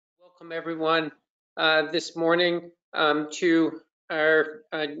Welcome everyone this morning to our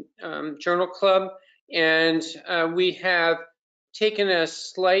journal club, and we have taken a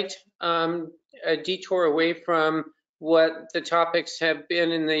slight a detour away from what the topics have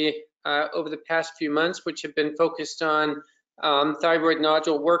been in the over the past few months, which have been focused on thyroid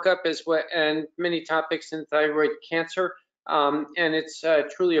nodule workup as well, and many topics in thyroid cancer. And it's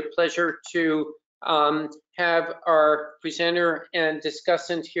truly a pleasure to have our presenter and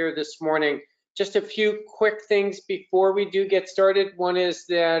discussant here this morning. Just a few quick things before we do get started. One is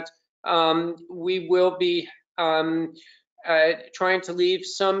that we will be trying to leave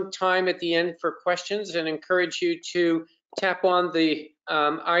some time at the end for questions and encourage you to tap on the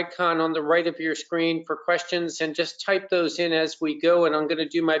icon on the right of your screen for questions and just type those in as we go. And I'm going to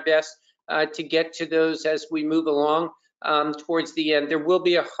do my best to get to those as we move along. Towards the end. There will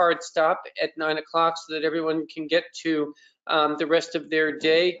be a hard stop at 9 o'clock so that everyone can get to the rest of their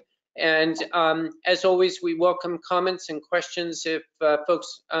day. And as always, we welcome comments and questions. If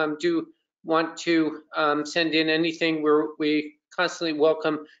folks do want to send in anything, we constantly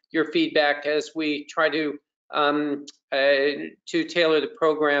welcome your feedback as we try to tailor the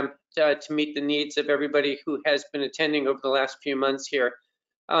program to meet the needs of everybody who has been attending over the last few months here.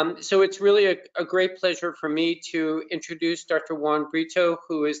 So it's really a great pleasure for me to introduce Dr. Juan Brito,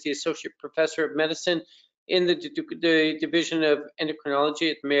 who is the Associate Professor of Medicine in the Division of Endocrinology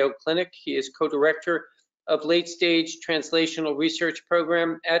at the Mayo Clinic. He is co-director of Late-Stage Translational Research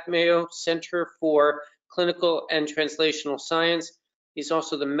Program at Mayo Center for Clinical and Translational Science. He's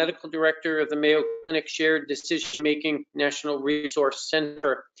also the Medical Director of the Mayo Clinic Shared Decision-Making National Resource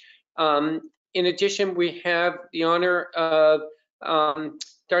Center. In addition, we have the honor of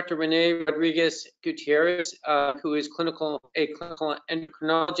Dr. Rene Rodriguez-Gutierrez, who is a clinical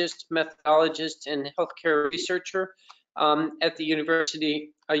endocrinologist, methodologist, and healthcare researcher at the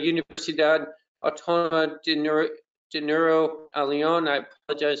Universidad Autónoma de Nuevo León. I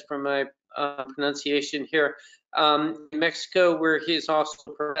apologize for my pronunciation here. In Mexico, where he is also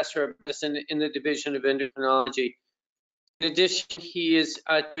a professor of medicine in the Division of Endocrinology. In addition, he is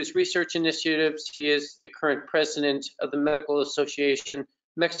to his research initiatives. He is the current president of the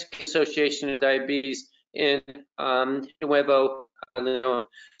Mexican Association of Diabetes in Nuevo León.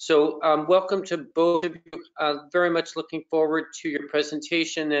 So welcome to both of you. Very much looking forward to your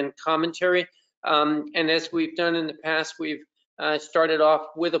presentation and commentary. And as we've done in the past, we've started off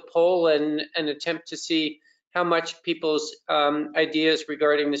with a poll and an attempt to see how much people's ideas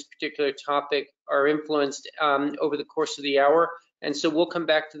regarding this particular topic are influenced over the course of the hour. And so we'll come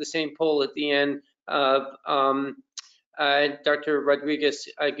back to the same poll at the end of Dr.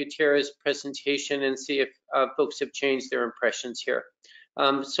 Rodriguez-Gutierrez's presentation and see if folks have changed their impressions here.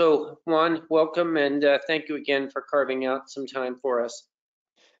 So Juan, welcome, and thank you again for carving out some time for us.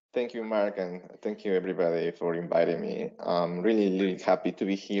 Thank you, Mark, and thank you everybody for inviting me. I'm really happy to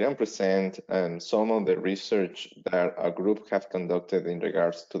be here and present some of the research that our group have conducted in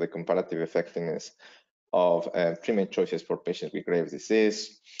regards to the comparative effectiveness of treatment choices for patients with Graves'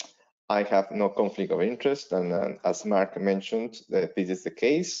 disease. I have no conflict of interest, and as Mark mentioned, that this is the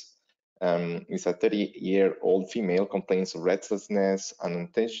case. It's a 30-year-old female complains of restlessness,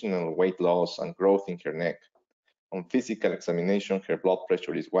 unintentional weight loss, and growth in her neck. On physical examination, her blood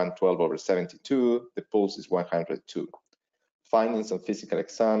pressure is 112/72, the pulse is 102. Findings on physical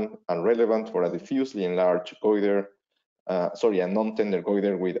exam are relevant for a diffusely enlarged goiter, a non-tender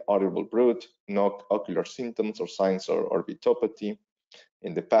goiter with audible brood, no ocular symptoms or signs of orbitopathy.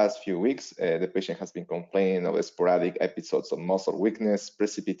 In the past few weeks, the patient has been complaining of sporadic episodes of muscle weakness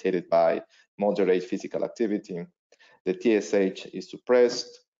precipitated by moderate physical activity. The TSH is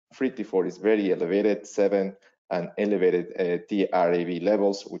suppressed, free T4 is very elevated, 7, and elevated TRAB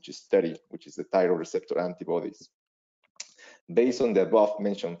levels, which is 30, which is the thyroid receptor antibodies. Based on the above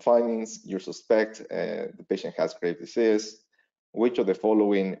mentioned findings, you suspect the patient has Graves' disease. Which of the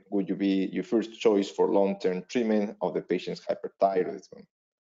following would you be your first choice for long-term treatment of the patient's hyperthyroidism?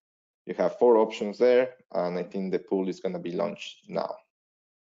 You have 4 options there, and I think the poll is going to be launched now.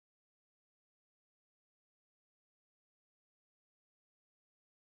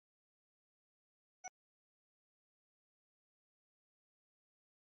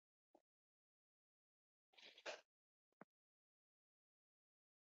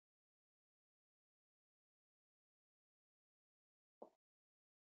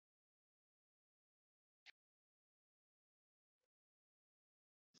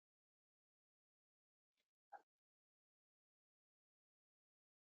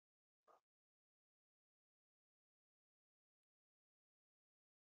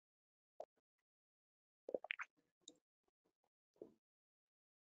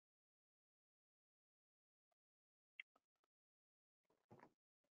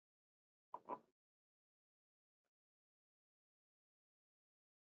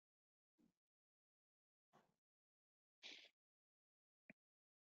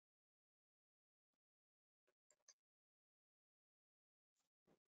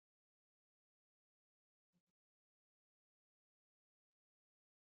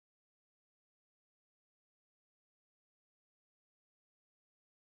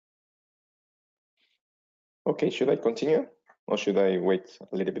 Okay, should I continue or should I wait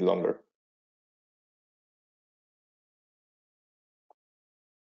a little bit longer?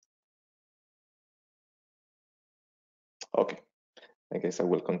 Okay, I guess I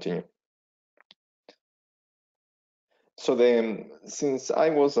will continue. So then, since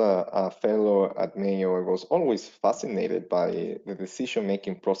I was a fellow at Mayo, I was always fascinated by the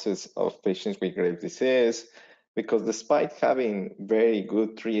decision-making process of patients with Graves' disease, because despite having very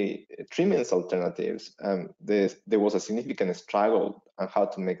good treatment alternatives, there was a significant struggle on how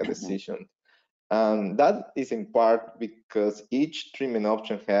to make a decision. And that is in part because each treatment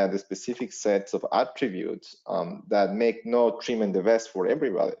option had a specific sets of attributes that make no treatment the best for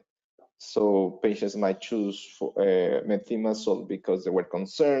everybody. So patients might choose methimazole because they were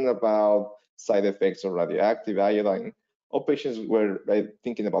concerned about side effects of radioactive iodine, or patients were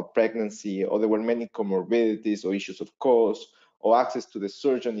thinking about pregnancy, or there were many comorbidities or issues of cost, or access to the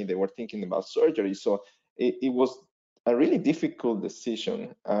surgeon if they were thinking about surgery. So it was a really difficult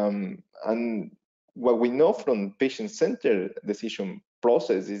decision. And what we know from patient-centered decision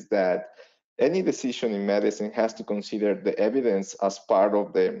process is that any decision in medicine has to consider the evidence as part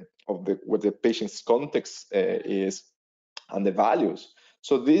of what the patient's context is and the values.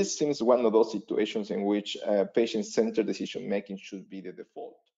 So this seems one of those situations in which patient-centered decision making should be the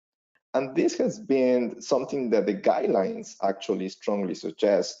default. And this has been something that the guidelines actually strongly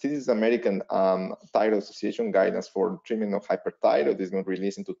suggest. This is American Thyroid Association guidance for treatment of hyperthyroid. It's been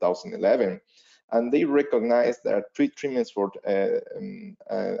released in 2011. And they recognize there are three treatments for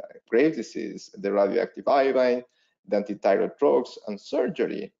Graves' disease: the radioactive iodine, the antithyroid drugs, and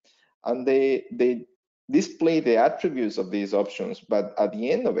surgery. And they display the attributes of these options, but at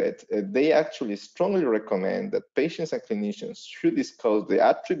the end of it, they actually strongly recommend that patients and clinicians should discuss the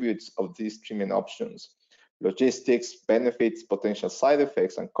attributes of these treatment options, logistics, benefits, potential side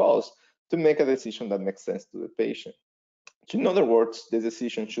effects, and costs to make a decision that makes sense to the patient. So in other words, the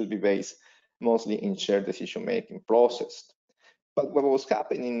decision should be based mostly in shared decision-making process. But what was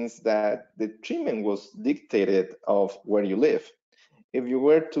happening is that the treatment was dictated of where you live. If you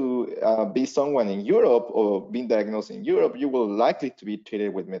were to be someone in Europe or being diagnosed in Europe, you will likely to be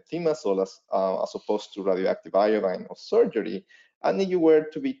treated with methimazole as opposed to radioactive iodine or surgery. And if you were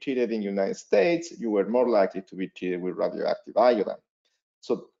to be treated in the United States, you were more likely to be treated with radioactive iodine.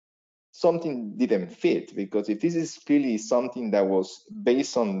 So something didn't fit, because if this is clearly something that was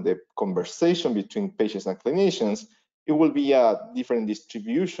based on the conversation between patients and clinicians, it will be a different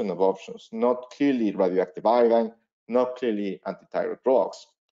distribution of options, not clearly radioactive iodine, not clearly antithyroid drugs.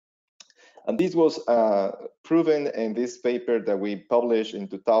 And this was proven in this paper that we published in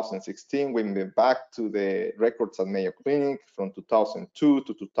 2016. We went back to the records at Mayo Clinic from 2002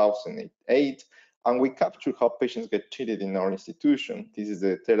 to 2008, and we captured how patients get treated in our institution. This is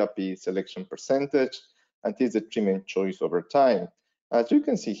the therapy selection percentage, and this is the treatment choice over time. As you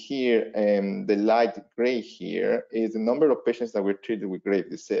can see here, the light gray here is the number of patients that were treated with Graves'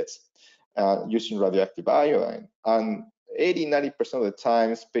 disease using radioactive iodine. And 80–90% of the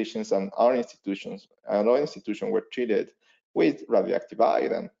times, patients at our institution were treated with radioactive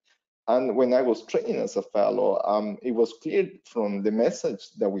iodine. And when I was training as a fellow, it was clear from the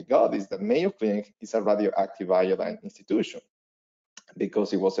message that we got is that Mayo Clinic is a radioactive iodine institution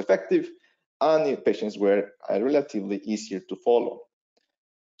because it was effective and patients were relatively easier to follow.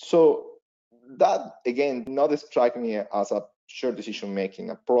 So that, again, did not strike me as a shared decision-making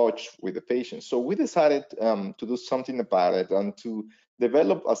approach with the patient. So we decided to do something about it and to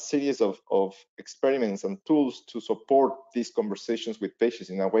develop a series of experiments and tools to support these conversations with patients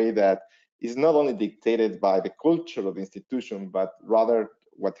in a way that is not only dictated by the culture of the institution, but rather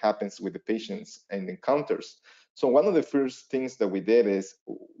what happens with the patients and encounters. So one of the first things that we did is,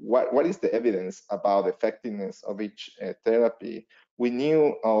 what is the evidence about the effectiveness of each therapy? We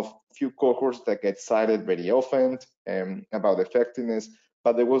knew of few cohorts that get cited very often about effectiveness,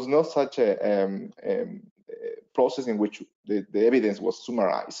 but there was no such a process in which the evidence was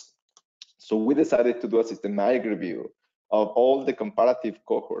summarized. So we decided to do a systematic review of all the comparative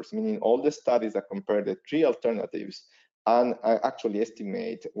cohorts, meaning all the studies that compare the three alternatives and actually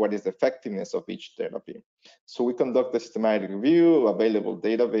estimate what is the effectiveness of each therapy. So we conducted a systematic review of available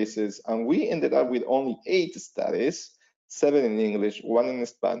databases, and we ended up with only 8 studies, 7 in English, 1 in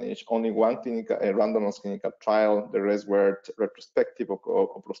Spanish, only 1 clinical, a randomized clinical trial. The rest were retrospective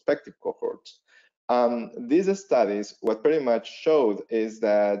or prospective cohorts. These studies, what pretty much showed is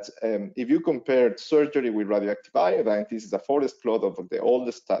that if you compared surgery with radioactive iodine, this is a forest plot of the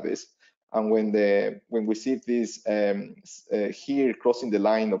oldest studies. And when we see this here crossing the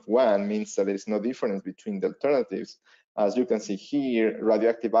line of 1, means that there is no difference between the alternatives. As you can see here,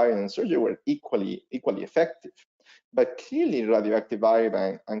 radioactive iodine and surgery were equally effective. But clearly radioactive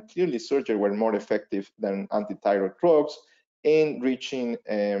iodine and clearly surgery were more effective than antithyroid drugs in reaching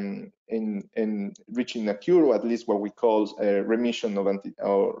reaching a cure, or at least what we call remission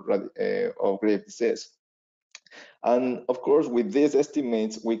of grave disease. And of course, with these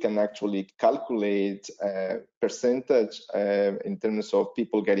estimates, we can actually calculate percentage in terms of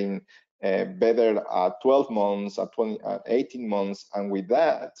people getting better at 12 months, at 18 months. And with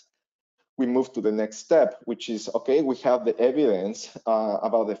that, we move to the next step, which is, okay, we have the evidence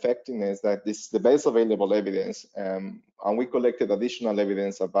about the effectiveness, that this is the best available evidence. And we collected additional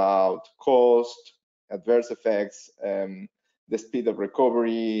evidence about cost, adverse effects, the speed of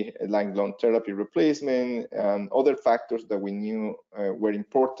recovery, lifelong therapy replacement, and other factors that we knew were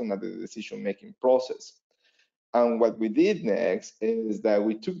important at the decision-making process. And what we did next is that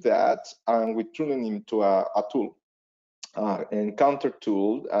we took that and we turned it into a tool. Encounter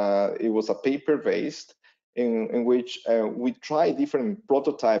tool. It was a paper-based in which we tried different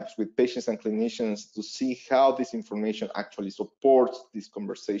prototypes with patients and clinicians to see how this information actually supports these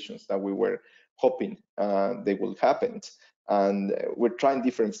conversations that we were hoping they will happen. And we're trying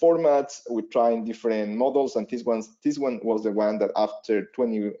different formats, we're trying different models, and this one was the one that after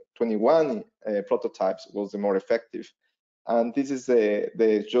 21 prototypes was the more effective. And this is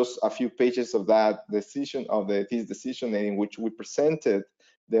just a few pages of that decision, this decision in which we presented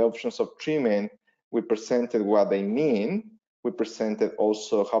the options of treatment. We presented what they mean. We presented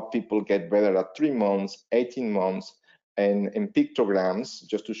also how people get better at 3 months, 18 months, and in pictograms,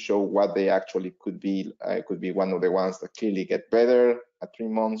 just to show what they actually could be. Could be one of the ones that clearly get better at 3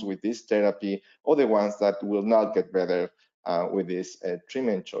 months with this therapy, or the ones that will not get better with this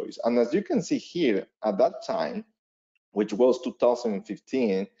treatment choice. And as you can see here, at that time, which was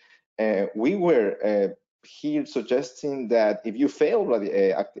 2015, we were here suggesting that if you fail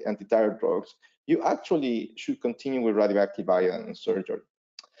antithyroid drugs, you actually should continue with radioactive iodine surgery.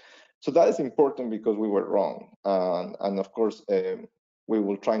 So that is important because we were wrong, and of course we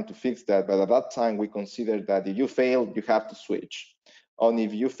were trying to fix that. But at that time, we considered that if you fail, you have to switch. Only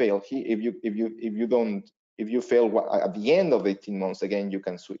if you fail, if you fail at the end of 18 months, again you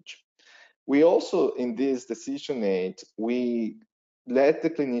can switch. We also, in this decision aid, we let the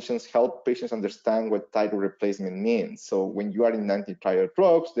clinicians help patients understand what thyroid replacement means. So when you are in antithyroid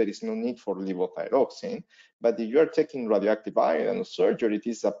drugs, there is no need for levothyroxine. But if you are taking radioactive iodine surgery, it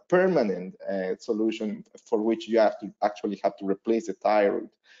is a permanent solution for which you actually have to replace the thyroid.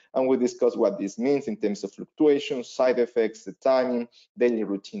 And we discuss what this means in terms of fluctuations, side effects, the timing, daily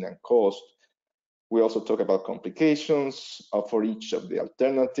routine, and cost. We also talk about complications for each of the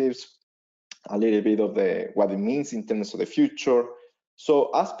alternatives, a little bit of what it means in terms of the future. So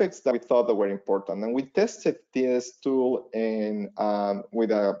aspects that we thought that were important. And we tested this tool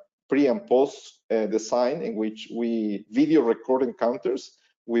with a pre and post design in which we video record encounters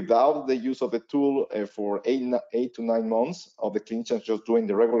without the use of the tool for 8 to 9 months of the clinicians just doing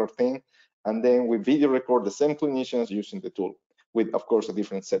the regular thing. And then we video record the same clinicians using the tool with, of course, a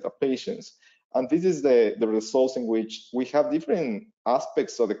different set of patients. And this is the results in which we have different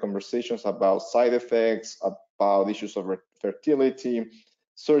aspects of the conversations about side effects, about issues of fertility,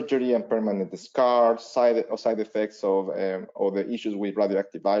 surgery and permanent scars, side effects of the issues with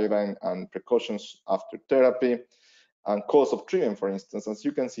radioactive iodine and precautions after therapy, and course of treatment, for instance. As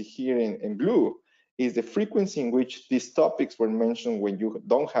you can see here in blue, is the frequency in which these topics were mentioned when you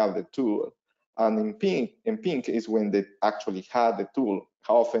don't have the tool. And in pink is when they actually had the tool,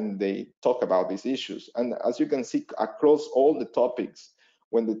 how often they talk about these issues. And as you can see across all the topics,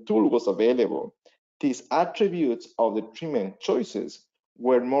 when the tool was available, these attributes of the treatment choices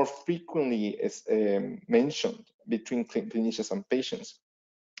were more frequently mentioned between clinicians and patients.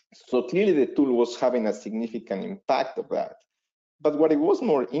 So clearly the tool was having a significant impact of that. But what it was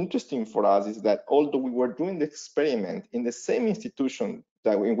more interesting for us is that although we were doing the experiment in the same institution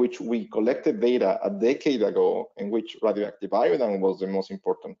in which we collected data a decade ago, in which radioactive iodine was the most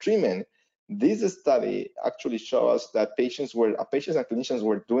important treatment, this study actually showed us that patients and clinicians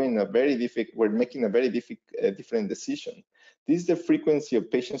were making a very different decision. This is the frequency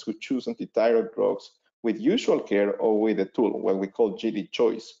of patients who choose antithyroid drugs with usual care or with a tool, what we call GD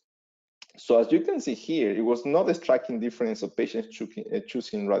choice. So as you can see here, it was not a striking difference of patients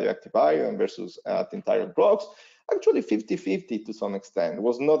choosing radioactive iodine versus antithyroid drugs. Actually 50-50 to some extent. It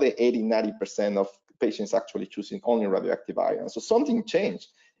was not the 80-90% of patients actually choosing only radioactive iodine. So something changed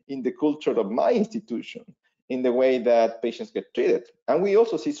in the culture of my institution, in the way that patients get treated. And we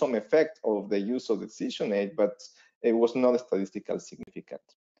also see some effect of the use of the decision aid, but it was not statistically significant.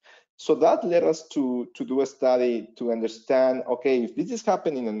 So that led us to do a study to understand, okay, if this is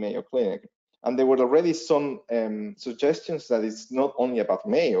happening in Mayo Clinic, and there were already some suggestions that it's not only about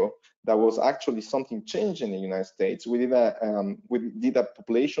Mayo, that was actually something changed in the United States. We did a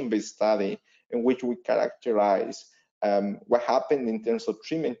population-based study in which we characterized what happened in terms of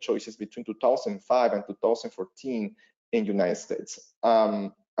treatment choices between 2005 and 2014 in the United States.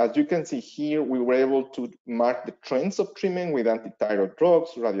 As you can see here, we were able to mark the trends of treatment with antithyroid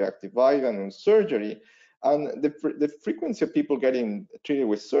drugs, radioactive iodine, and surgery. And the frequency of people getting treated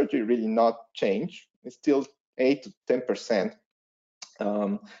with surgery really not changed. It's still 8 to 10%.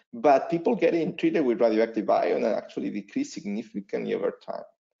 But people getting treated with radioactive iodine actually decreased significantly over time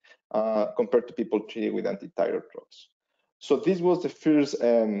compared to people treated with antithyroid drugs. So this was the first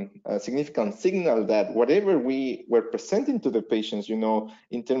significant signal that whatever we were presenting to the patients,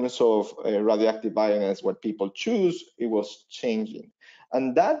 in terms of radioactive iodine as what people choose, it was changing.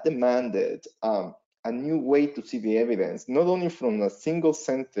 And that demanded a new way to see the evidence, not only from a single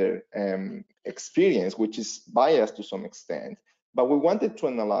center experience, which is biased to some extent, but we wanted to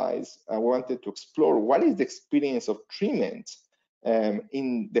analyze, we wanted to explore what is the experience of treatment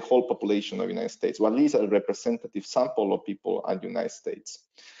in the whole population of the United States, or at least a representative sample of people in the United States.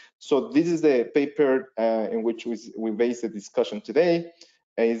 So this is the paper in which we base the discussion today.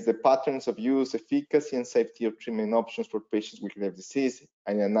 Is the patterns of use, efficacy, and safety of treatment options for patients with Graves' disease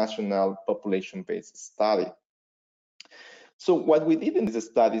in a national population-based study. So what we did in this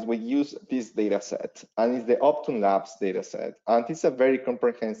study is we used this data set, and it's the Optum Labs data set. And it's a very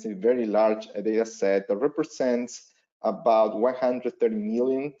comprehensive, very large data set that represents about 130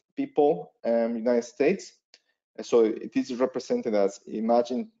 million people in the United States. So this is represented as,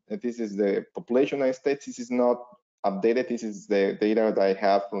 imagine this is the population of the United States. This is not updated. This is the data that I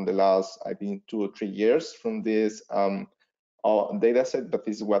have from the last, I think, 2 or 3 years from this data set, but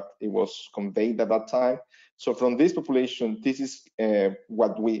this is what it was conveyed at that time. So from this population, this is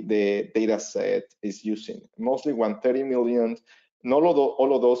what the data set is using. Mostly 130 million. Not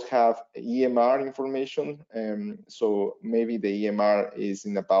all of those have EMR information. So maybe the EMR is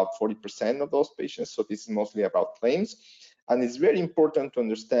in about 40% of those patients. So this is mostly about claims. And it's very important to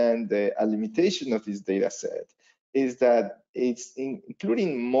understand the limitation of this data set is that it's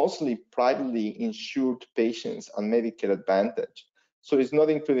including mostly privately insured patients on Medicare Advantage. So it's not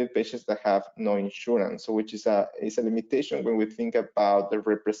including patients that have no insurance, so which is a limitation when we think about the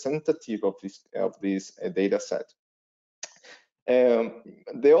representative of this data set.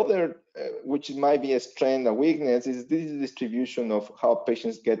 The other, which might be a strength, a weakness, is this distribution of how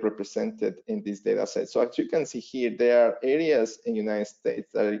patients get represented in this data set. So as you can see here, there are areas in the United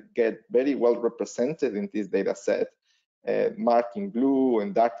States that get very well represented in this data set, marked in blue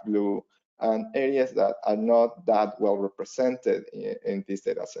and dark blue, and areas that are not that well represented in this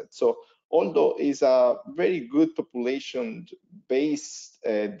data set. So although it's a very good population-based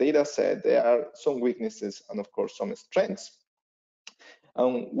data set, there are some weaknesses and of course some strengths.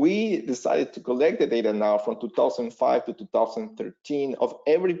 We decided to collect the data now from 2005 to 2013 of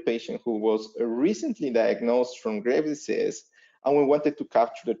every patient who was recently diagnosed from Graves' disease, and we wanted to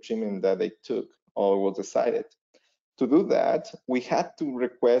capture the treatment that they took or was decided. To do that, we had to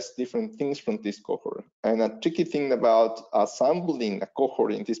request different things from this cohort. And a tricky thing about assembling a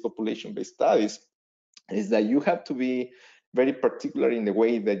cohort in these population-based studies is that you have to be very particular in the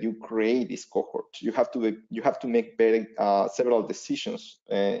way that you create this cohort. You have to make very several decisions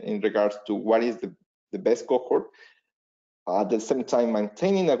in regards to what is the best cohort. At the same time,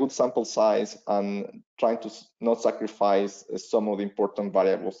 maintaining a good sample size and trying to not sacrifice some of the important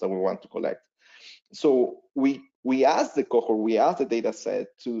variables that we want to collect. So we asked the cohort, we asked the data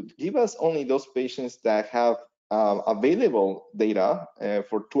set to give us only those patients that have available data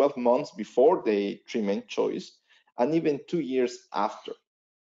for 12 months before the treatment choice, and even 2 years after.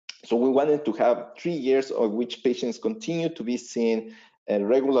 So we wanted to have 3 years of which patients continue to be seen on a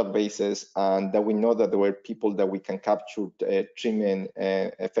regular basis, and that we know that there were people that we can capture treatment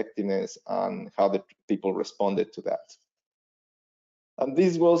effectiveness and how the people responded to that. And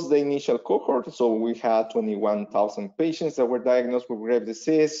this was the initial cohort. So we had 21,000 patients that were diagnosed with Graves'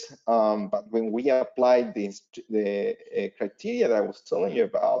 disease. But when we applied the criteria that I was telling you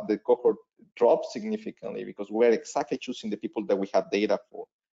about, the cohort dropped significantly because we're exactly choosing the people that we have data for.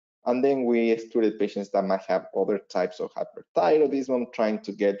 And then we excluded patients that might have other types of hyperthyroidism, trying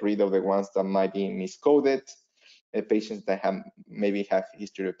to get rid of the ones that might be miscoded. Patients that maybe have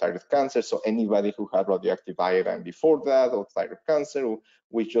history of thyroid cancer, so anybody who had radioactive iodine before that or thyroid cancer,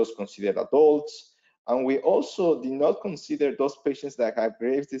 we just considered adults. And we also did not consider those patients that have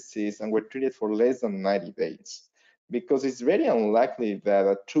Graves' disease and were treated for less than 90 days, because it's very unlikely that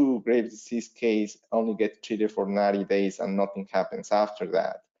a true Graves' disease case only gets treated for 90 days and nothing happens after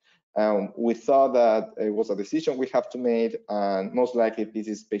that. We thought that it was a decision we have to make, and most likely this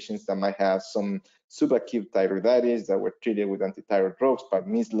is patients that might have some subacute thyroiditis that were treated with antithyroid drugs but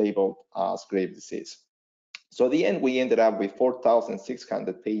mislabeled as Graves' disease. So at the end, we ended up with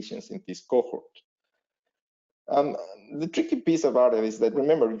 4,600 patients in this cohort. The tricky piece about it is that,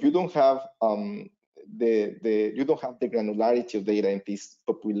 remember, you don't have the granularity of data in these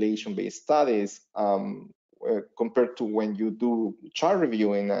population-based studies compared to when you do chart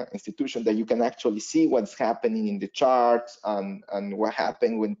review in an institution, that you can actually see what's happening in the charts and what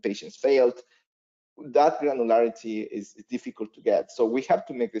happened when patients failed. That granularity is difficult to get. So we have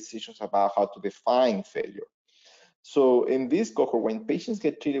to make decisions about how to define failure. So in this cohort, when patients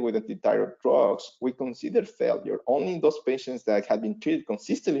get treated with antithyroid drugs, we consider failure only in those patients that have been treated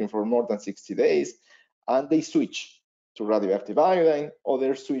consistently for more than 60 days, and they switch to radioactive iodine, or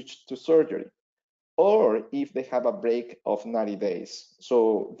they switch to surgery, or if they have a break of 90 days.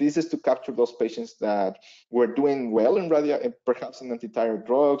 So this is to capture those patients that were doing well in perhaps in antithyroid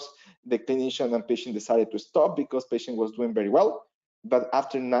drugs. The clinician and patient decided to stop because patient was doing very well, but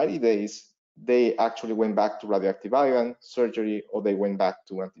after 90 days, they actually went back to radioactive iodine, surgery, or they went back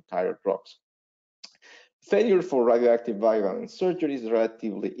to antithyroid drugs. Failure for radioactive iodine surgery is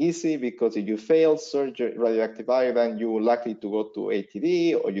relatively easy, because if you fail surgery, radioactive iodine, you're likely to go to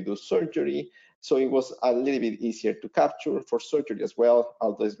ATD or you do surgery. So it was a little bit easier to capture for surgery as well,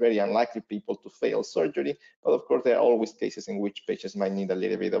 although it's very unlikely people to fail surgery. But of course, there are always cases in which patients might need a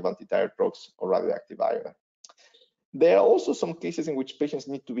little bit of antithyroid drugs or radioactive iodine. There are also some cases in which patients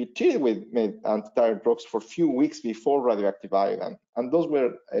need to be treated with antithyroid drugs for a few weeks before radioactive iodine, and those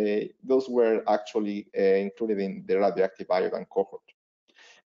were actually included in the radioactive iodine cohort.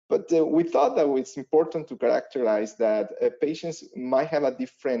 But we thought that it's important to characterize that patients might have a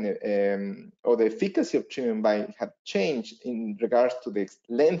different, or the efficacy of treatment might have changed in regards to the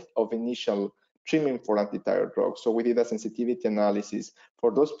length of initial treatment for antithyroid drugs. So we did a sensitivity analysis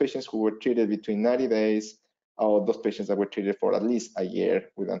for those patients who were treated between 90 days, or those patients that were treated for at least a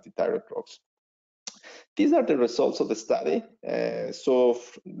year with antithyroid drugs. These are the results of the study. So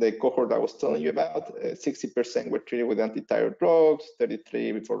the cohort I was telling you about, 60% were treated with antithyroid drugs,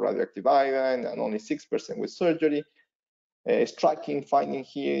 33% for radioactive iodine, and only 6% with surgery. Striking finding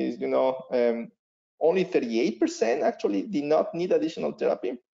here is, only 38% actually did not need additional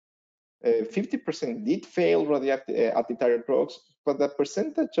therapy. 50% did fail radioactive antithyroid drugs, but the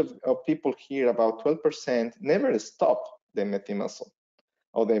percentage of people here, about 12%, never stopped the methimazole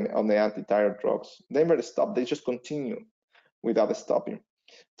or the antithyroid drugs. They never stopped, they just continue without stopping.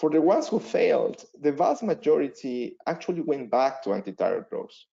 For the ones who failed, the vast majority actually went back to antithyroid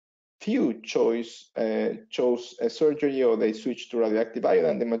drugs. Few chose surgery, or they switched to radioactive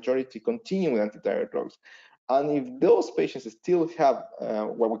iodine. The majority continue with antithyroid drugs. And if those patients still have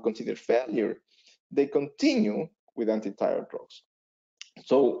what we consider failure, they continue with antithyroid drugs.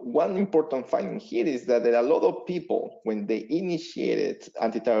 So one important finding here is that there are a lot of people, when they initiated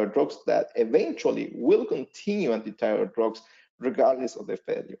antithyroid drugs, that eventually will continue antithyroid drugs regardless of the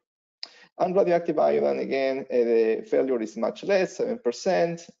failure. And radioactive iodine, again, the failure is much less,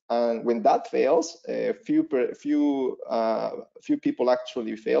 7%. And when that fails, few people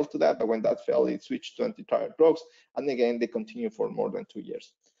actually fail to that. But when that fails, it switched to antithyroid drugs. And again, they continue for more than 2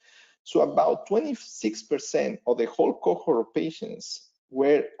 years. So about 26% of the whole cohort of patients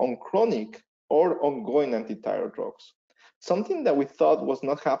were on chronic or ongoing antithyroid drugs. Something that we thought was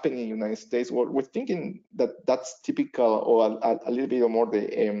not happening in the United States. We're thinking that that's typical, or a little bit more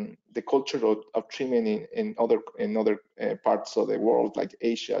the culture of treatment in other parts of the world, like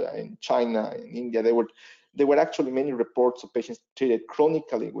Asia and China and India. There were actually many reports of patients treated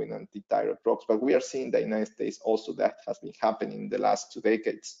chronically with antithyroid drugs, but we are seeing that in the United States also that has been happening in the last 2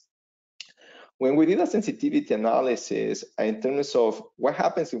 decades. When we did a sensitivity analysis in terms of what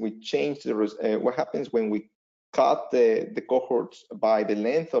happens if we change what happens when we cut the cohorts by the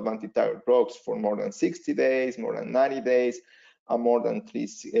length of antithyroid drugs for more than 60 days, more than 90 days, and more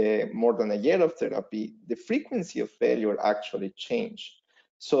than a year of therapy, the frequency of failure actually changed.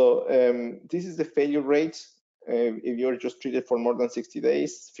 So this is the failure rate. If you're just treated for more than 60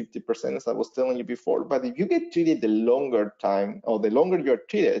 days, 50%, as I was telling you before. But if you get treated the longer time, or the longer you're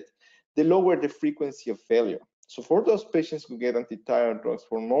treated, the lower the frequency of failure. So for those patients who get antithyroid drugs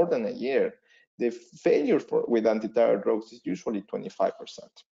for more than a year, the failure with antithyroid drugs is usually 25%.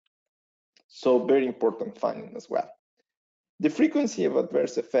 So very important finding as well. The frequency of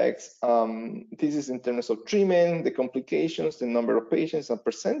adverse effects, this is in terms of treatment, the complications, the number of patients, and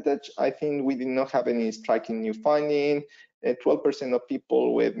percentage. I think we did not have any striking new finding. 12% of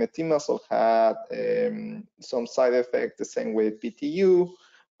people with methimazole had some side effects, the same with PTU.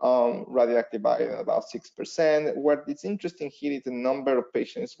 Radioactive iodine about 6%. What is interesting here is the number of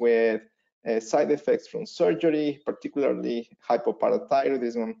patients with side effects from surgery, particularly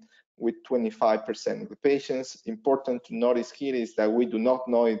hypoparathyroidism, with 25% of the patients. Important to notice here is that we do not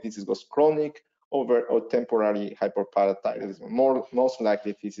know if this was chronic or temporary hypoparathyroidism. Most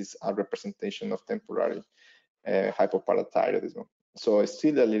likely this is a representation of temporary hypoparathyroidism. So it's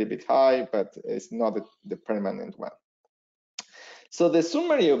still a little bit high, but it's not the permanent one. So the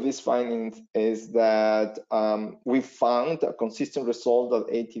summary of these findings is that we found a consistent result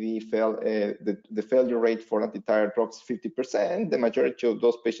that ATD fell, the failure rate for anti-thyroid drugs 50%. The majority of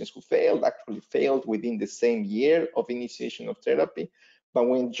those patients who failed actually failed within the same year of initiation of therapy. But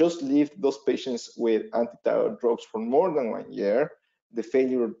when you just leave those patients with anti-thyroid drugs for more than 1 year, the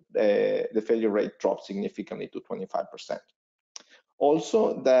failure rate dropped significantly to 25%.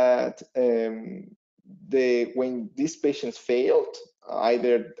 Also, that when these patients failed,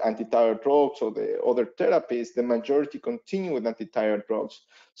 either anti-thyroid drugs or the other therapies, the majority continue with anti-thyroid drugs.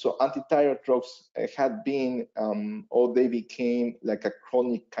 So anti-thyroid drugs had been, or they became like a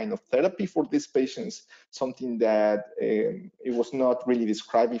chronic kind of therapy for these patients, something that it was not really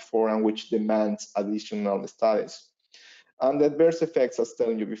described before and which demands additional studies. And the adverse effects, as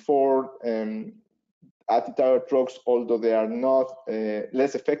telling you before, anti-thyroid drugs, although they are not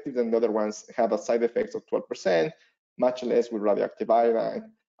less effective than the other ones, have a side effects of 12%, much less with radioactive iodine,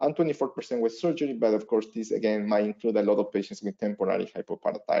 and 24% with surgery. But of course, this again might include a lot of patients with temporary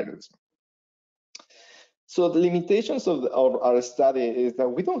hypoparathyroidism. So the limitations of our study is that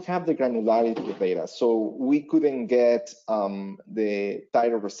we don't have the granularity of data. So we couldn't get the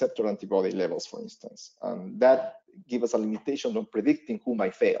thyroid receptor antibody levels, for instance. That gives us a limitation on predicting who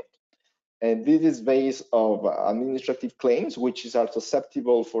might fail. And this is based on administrative claims, which are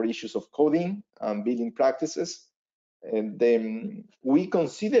susceptible for issues of coding and billing practices. And then we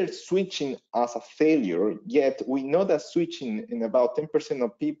consider switching as a failure, yet we know that switching in about 10%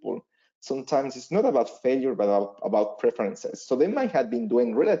 of people, sometimes it's not about failure, but about preferences. So they might have been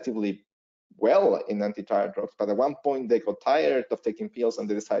doing relatively well in anti-thyroid drugs, but at one point they got tired of taking pills and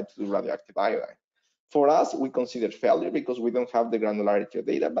they decided to do radioactive iodine. For us, we consider failure because we don't have the granularity of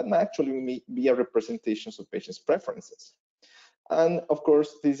data, but actually we may be a representation of patients' preferences. And of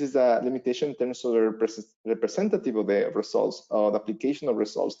course, this is a limitation in terms of the representative of the results, the application of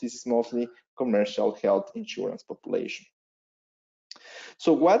results. This is mostly commercial health insurance population.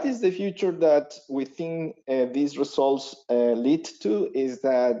 So what is the future that we think these results lead to is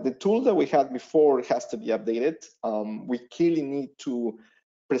that the tool that we had before has to be updated. We clearly need to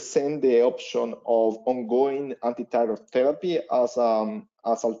present the option of ongoing anti-thyroid therapy as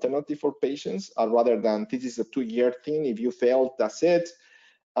alternative for patients, rather than this is a 2-year thing. If you fail, that's it.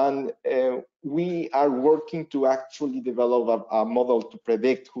 And we are working to actually develop a model to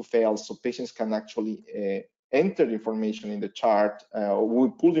predict who fails, so patients can actually enter information in the chart.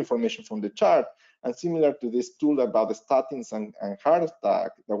 We pull information from the chart, and similar to this tool about the statins and heart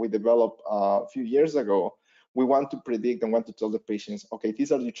attack that we developed a few years ago, we want to predict and want to tell the patients, okay,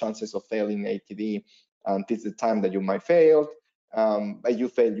 these are your chances of failing ATD, and this is the time that you might fail. If you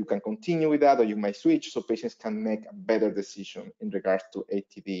fail, you can continue with that, or you might switch, so patients can make a better decision in regards to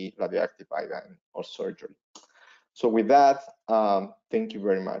ATD, radioactive iodine, or surgery. So with that, thank you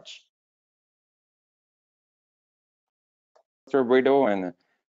very much. Dr. Brito, and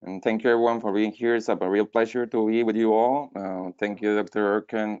thank you everyone for being here. It's a real pleasure to be with you all. Thank you, Dr.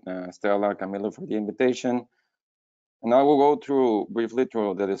 Erkin, Stella, Camilo, for the invitation. And I will go briefly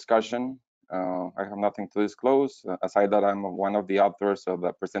through the discussion. I have nothing to disclose, aside that I'm one of the authors of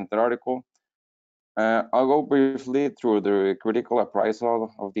the presented article. I'll go briefly through the critical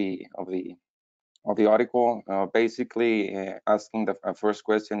appraisal of the article. Basically, asking the first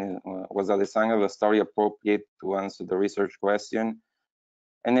question was the design of the study appropriate to answer the research question?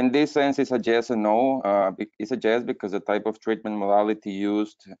 And in this sense, it's a yes and no. It's a yes because the type of treatment modality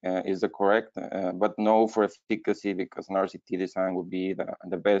used is the correct, but no for efficacy because an RCT design would be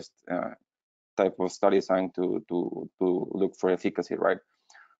the best type of study design to look for efficacy, right?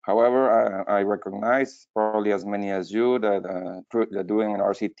 However, I recognize, probably as many as you, that doing an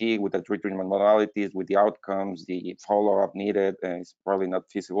RCT with the treatment modalities, with the outcomes, the follow-up needed, is probably not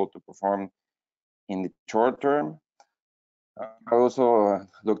feasible to perform in the short term. I also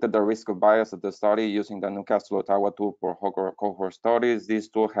looked at the risk of bias of the study using the Newcastle Ottawa tool for cohort studies. This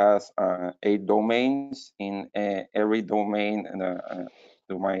tool has 8 domains. In every domain,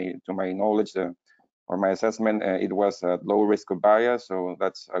 to my knowledge or my assessment, it was a low risk of bias. So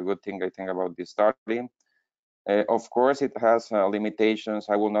that's a good thing, I think, about this study. Of course, it has limitations.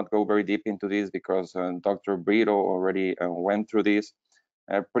 I will not go very deep into this because Dr. Brito already went through this.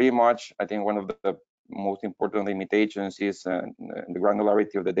 Pretty much, I think one of the most important limitations is the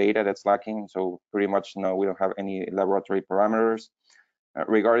granularity of the data that's lacking. So pretty much no, we don't have any laboratory parameters.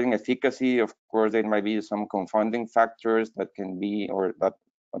 Regarding efficacy, of course, there might be some confounding factors that can be, or that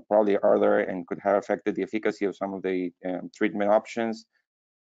probably are there and could have affected the efficacy of some of the treatment options.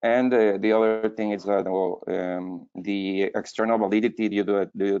 And the other thing is that the external validity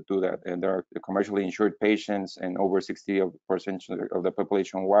due to that, and there are commercially insured patients, and over 60% of the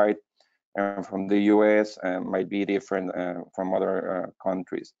population wide, and from the US might be different from other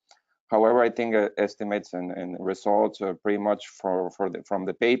countries. However, I think estimates and results pretty much from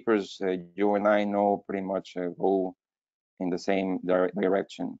the papers you and I know pretty much go in the same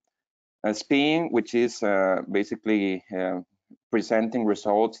direction. Spin, which is basically presenting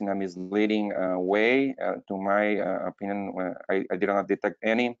results in a misleading way. To my opinion, I did not detect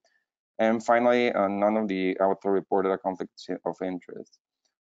any. And finally, none of the author reported a conflict of interest.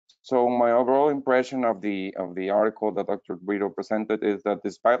 So my overall impression of the article that Dr. Brito presented is that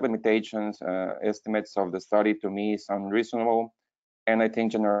despite limitations, estimates of the study to me sound reasonable, and I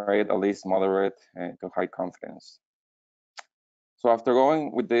think generate at least moderate to high confidence. So after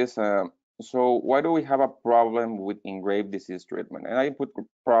going with this, so why do we have a problem with engraved disease treatment? And I put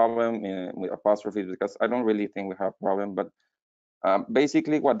problem with apostrophe because I don't really think we have a problem, but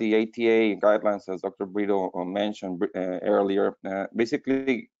basically what the ATA guidelines, as Dr. Brito mentioned earlier,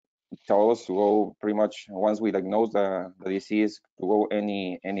 basically tell us to go pretty much once we diagnose the disease to go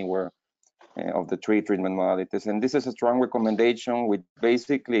anywhere of the three treatment modalities. And this is a strong recommendation which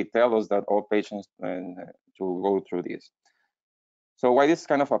basically tell us that all patients to go through this. So why this is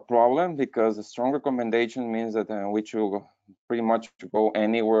kind of a problem? Because a strong recommendation means that we should pretty much go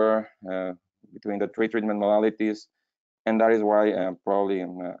anywhere between the three treatment modalities. And that is why probably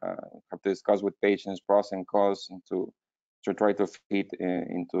have to discuss with patients pros and cons to try to fit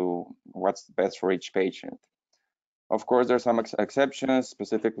into what's best for each patient. Of course, there are some exceptions,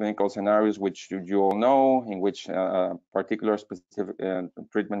 specific clinical scenarios, which you all know, in which particular specific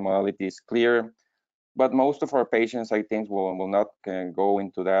treatment modality is clear. But most of our patients, I think, will not go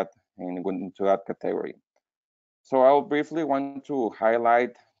into that category. So I'll briefly want to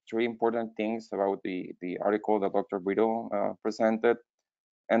highlight three important things about the article that Dr. Brito presented.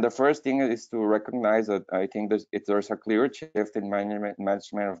 And the first thing is to recognize that I think there's a clear shift in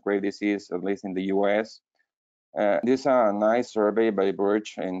management of grave disease, at least in the US. This is a nice survey by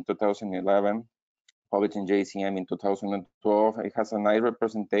Birch in 2011, published in JCM in 2012. It has a nice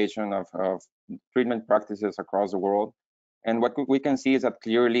representation of treatment practices across the world. And what we can see is that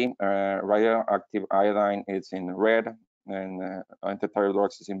clearly radioactive iodine is in red and antithyroid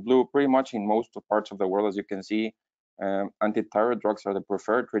drugs is in blue. Pretty much in most parts of the world, as you can see, antithyroid drugs are the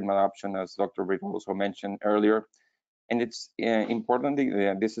preferred treatment option, as Dr. Brito also mentioned earlier. And it's importantly,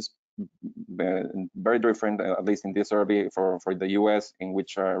 this is very different, at least in this survey for the US, in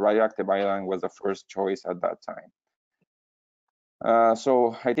which radioactive iodine was the first choice at that time.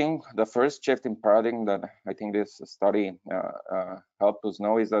 So I think the first shift in paradigm that I think this study helped us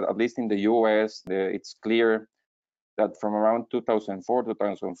know is that at least in the US, it's clear that from around 2004,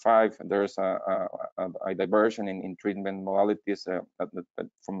 2005, there's a diversion in treatment modalities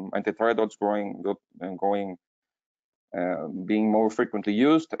from antithyroid drugs being more frequently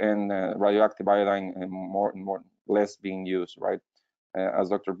used, and radioactive iodine less being used, right? As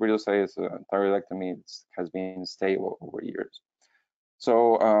Dr. Brito says, thyroidectomy has been stable over years.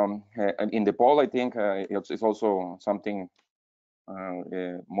 So in the poll, I think it's also something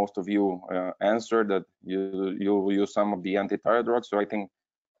most of you answered, that you use some of the antithyroid drugs. So I think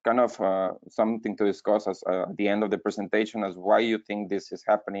kind of something to discuss as at the end of the presentation, as why you think this is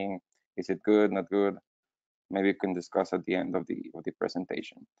happening. Is it good, not good? Maybe we can discuss at the end of the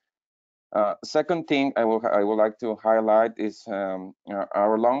presentation. Second thing I would like to highlight is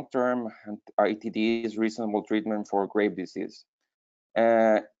our long-term ITD is reasonable treatment for grave disease.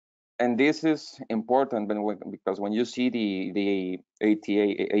 And this is important because when you see the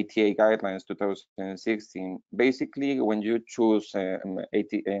ATA guidelines 2016, basically when you choose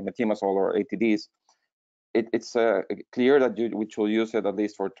methimazole or ATDs, it's clear that we should use it at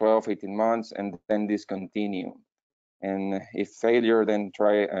least for 12, 18 months and then discontinue. And if failure, then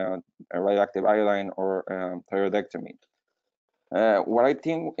try a radioactive iodine or thyroidectomy. What I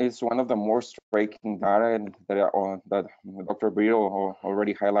think is one of the more striking data that Dr. Brito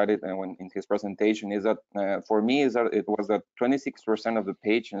already highlighted in his presentation is that for me is that it was that 26% of the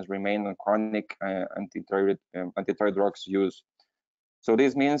patients remain on chronic antithyroid drugs use. So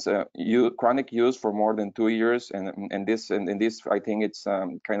this means chronic use for more than 2 years, and this I think it's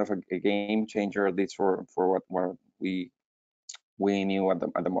kind of a game changer, at least for what we knew at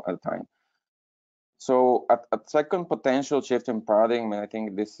the time. So a second potential shift in paradigm, and I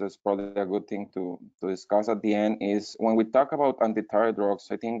think this is probably a good thing to discuss at the end, is when we talk about antithyroid drugs,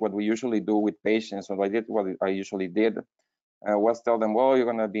 I think what we usually do with patients, what I usually did, was tell them, well, you're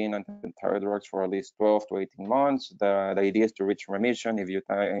going to be in antithyroid drugs for at least 12 to 18 months. The idea is to reach remission. If you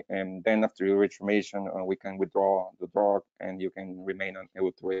and then after you reach remission, we can withdraw the drug and you can remain on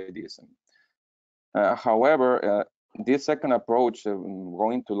euthyroidism. However, this second approach,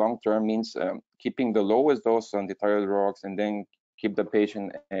 going to long-term, means keeping the lowest dose antithyroid drugs and then keep the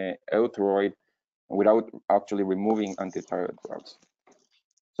patient euthyroid without actually removing antithyroid drugs.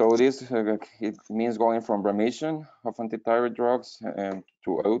 So this it means going from remission of antithyroid drugs to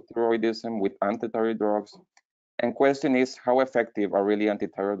euthyroidism with antithyroid drugs. And question is, how effective are really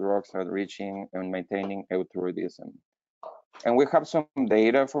antithyroid drugs at reaching and maintaining euthyroidism? And we have some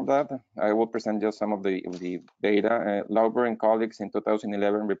data for that. I will present just some of the data. Lauber and colleagues in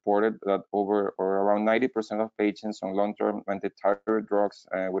 2011 reported that over or around 90% of patients on long-term antithyroid drugs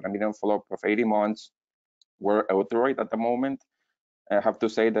with a median follow-up of 80 months were euthyroid at the moment. I have to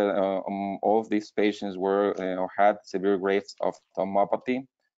say that all of these patients had severe grades of thrombopathy.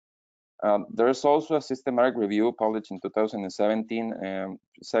 There's also a systematic review published in 2017.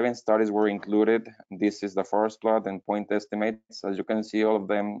 7 studies were included. This is the first plot and point estimates. As you can see, all of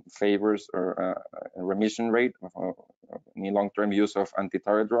them favors a remission rate of any long-term use of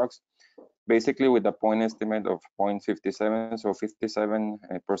antithyroid drugs, basically with a point estimate of 0.57, so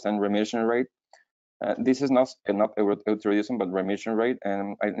 57% remission rate. This is not euthyroidism, but remission rate.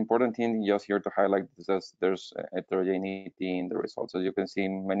 And an important thing just here to highlight is that there's heterogeneity in the results. As you can see,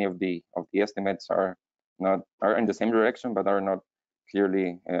 many of the estimates are in the same direction, but are not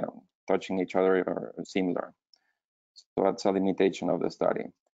clearly touching each other or similar. So that's a limitation of the study.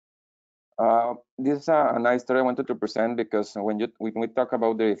 This is a nice story I wanted to present because when we talk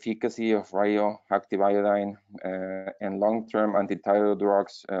about the efficacy of radioactive iodine and long-term antithyroid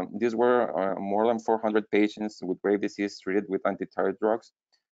drugs, these were more than 400 patients with grave disease treated with antithyroid drugs.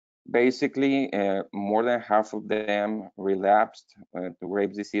 Basically, more than half of them relapsed to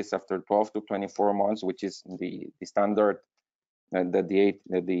grave disease after 12 to 24 months, which is the standard that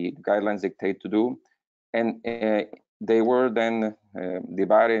the guidelines dictate to do. And they were then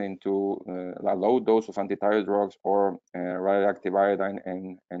divided into a low dose of antithyroid drugs or radioactive iodine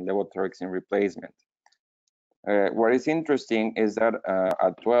and levothyroxine replacement. What is interesting is that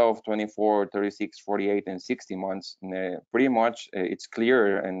at 12, 24, 36, 48, and 60 months, pretty much it's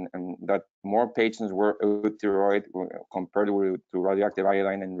clear and that more patients were euthyroid compared to radioactive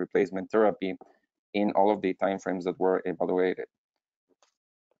iodine and replacement therapy in all of the timeframes that were evaluated.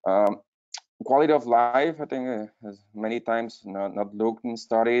 Quality of life, I think, has many times not looked in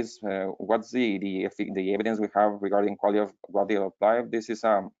studies. What's the evidence we have regarding quality of life? This is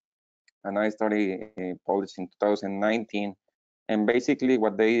a nice study published in 2019, and basically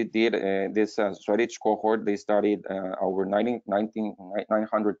what they did, this Swedish cohort, they studied over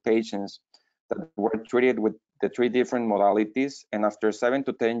 900 patients that were treated with the 3 different modalities, and after 7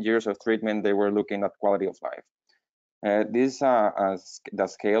 to 10 years of treatment, they were looking at quality of life. This the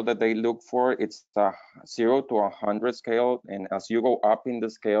scale that they look for. It's a 0 to 100 scale, and as you go up in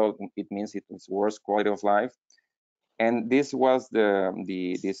the scale, it means it's worse quality of life. And this was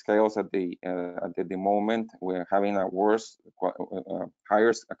the scales at the moment. We're having a worse,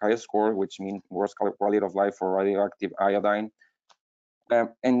 higher score, which means worse quality of life for radioactive iodine.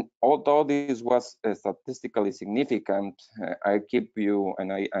 And although this was statistically significant, I keep you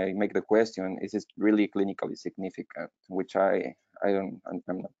and I make the question: is it really clinically significant? Which I'm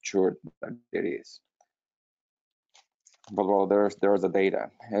not sure that it is. But well, there's the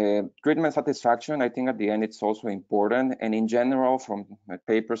data. Treatment satisfaction, I think at the end it's also important. And in general, from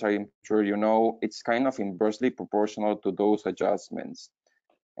papers, I'm sure you know, it's kind of inversely proportional to dose adjustments.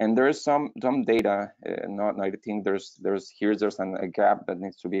 And there's some data, I think there's a gap that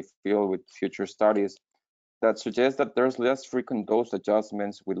needs to be filled with future studies that suggest that there's less frequent dose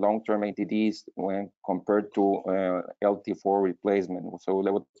adjustments with long-term ATDs when compared to LT4 replacement, so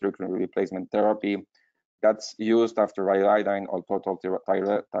levothyroxine replacement therapy that's used after iodine or total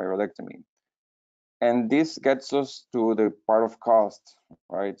thyroidectomy. And this gets us to the part of cost,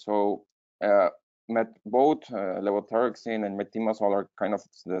 right? So both levothyroxine and methimazole are kind of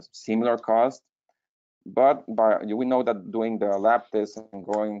the similar cost, but we know that doing the lab test and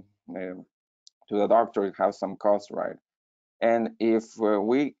going to the doctor, it has some cost, right? And if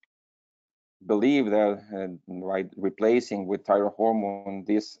we believe that by replacing with thyroid hormone,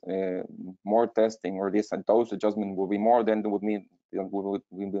 this more testing or this dose adjustment will be more, then we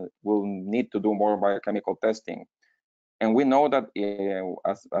will need to do more biochemical testing. And we know that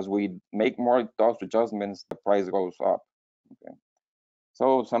as we make more dose adjustments, the price goes up. Okay,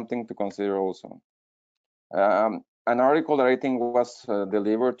 so something to consider also. An article that I think was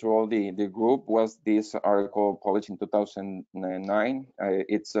delivered to all the group was this article published in 2009.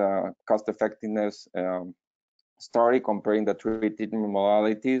 It's a cost effectiveness study comparing the three treatment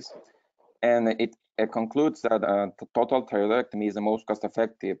modalities, and it concludes that total thyroidectomy is the most cost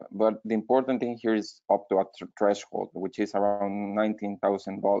effective, but the important thing here is up to a threshold, which is around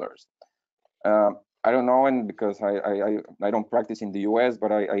 $19,000. I don't know, and because I don't practice in the US,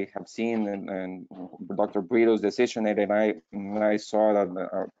 but I have seen and Dr. Brito's decision, and I saw that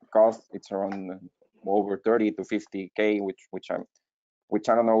the cost it's around over 30 to 50K, which I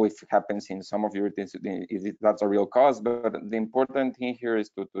don't know if it happens in some of your that's a real cost, but the important thing here is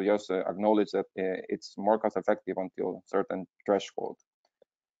to just acknowledge that it's more cost effective until a certain threshold.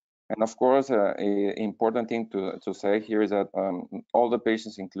 And of course, important thing to say here is that all the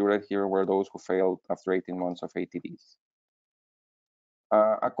patients included here were those who failed after 18 months of ATDs.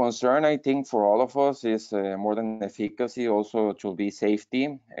 A concern, I think, for all of us is more than efficacy, also should be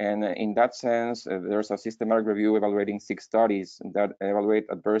safety. And in that sense, there's a systematic review evaluating 6 studies that evaluate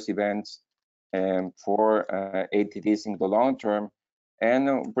adverse events for ATDs in the long term.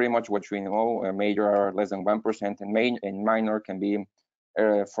 And pretty much what we know, major are less than 1%, and minor can be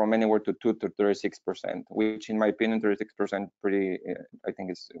from anywhere to 2 to 36%, which in my opinion, 36% pretty, I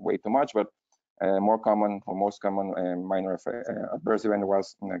think is way too much, but more common or most common minor adverse event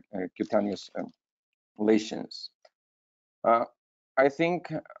was cutaneous lesions. I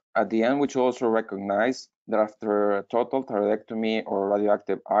think at the end, we should also recognize that after total thyroidectomy or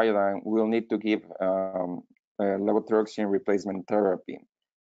radioactive iodine, we'll need to give levothyroxine replacement therapy.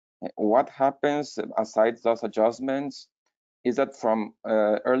 What happens aside those adjustments is that from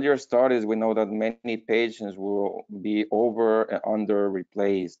earlier studies, we know that many patients will be over and under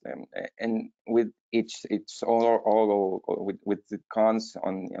replaced, and with it's all with the cons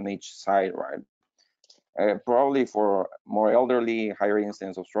on each side, right? Probably for more elderly, higher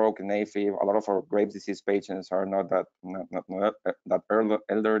incidence of stroke and AFib, a lot of our Graves' disease patients are not that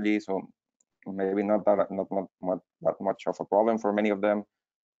elderly, so maybe not that much of a problem for many of them.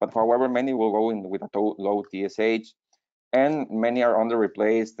 But however, many will go in with a low TSH. And many are under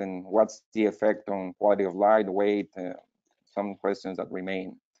replaced, and what's the effect on quality of life, weight, some questions that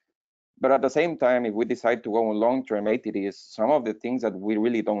remain. But at the same time, if we decide to go on long-term ATDs, some of the things that we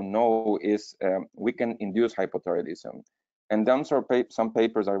really don't know is we can induce hypothyroidism. And those are some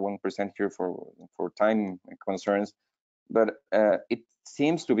papers I won't present here for time concerns, but it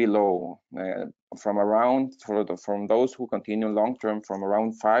seems to be low from those who continue long-term from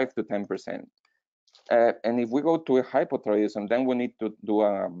around 5 to 10%. And if we go to a hypothyroidism, then we need to do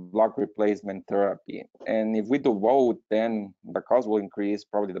a block replacement therapy. And if we do both, then the cost will increase,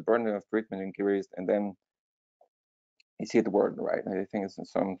 probably the burden of treatment increased, and then is it worth, right? I think it's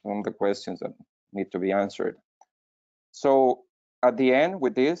some of the questions that need to be answered. So at the end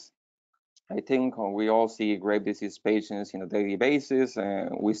with this, I think we all see Graves' disease patients on a daily basis,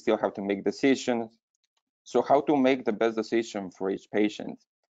 and we still have to make decisions. So how to make the best decision for each patient?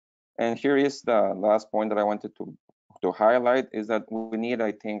 And here is the last point that I wanted to highlight is that we need,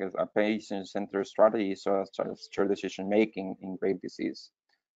 I think, a patient-centered strategy so as shared decision-making in Graves' disease.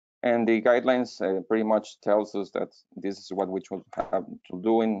 And the guidelines pretty much tells us that this is what we should have to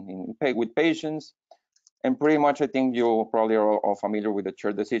do with patients. And pretty much, I think you probably are all familiar with the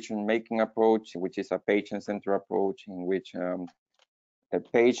shared decision-making approach, which is a patient-centered approach in which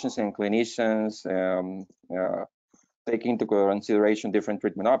patients and clinicians take into consideration different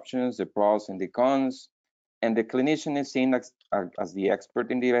treatment options, the pros and the cons, and the clinician is seen as the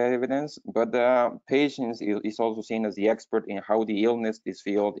expert in the evidence, but the patient is also seen as the expert in how the illness is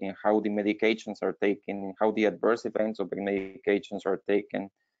felt, in how the medications are taken, how the adverse events of the medications are taken,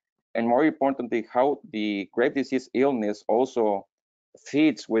 and more importantly, how the Graves' disease illness also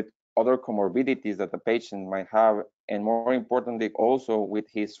fits with other comorbidities that the patient might have, and more importantly, also with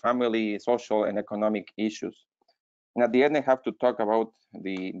his family, social, and economic issues. And at the end, I have to talk about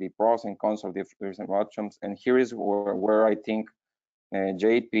the pros and cons of different options. And here is where I think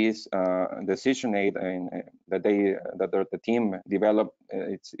JP's decision aid and that the team developed,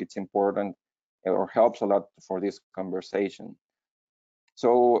 it's important. or helps a lot for this conversation.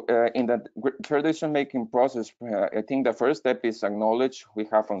 So in that decision-making process, I think the first step is acknowledge we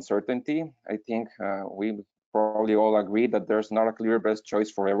have uncertainty. I think we probably all agree that there's not a clear best choice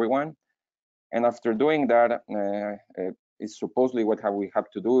for everyone. And after doing that, is supposedly what we have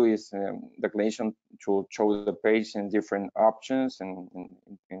to do is the clinician to show the patient different options. And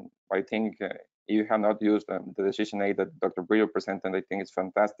I think you have not used the decision aid that Dr. Brito presented. I think it's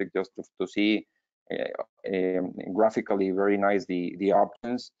fantastic just to see graphically very nice the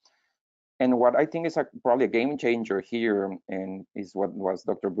options. And what I think is probably a game changer here, and is what was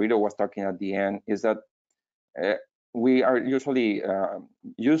Dr. Brito was talking at the end, is that we are usually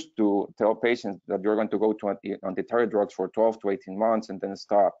used to tell patients that you're going to go to anti-thyroid drugs for 12 to 18 months and then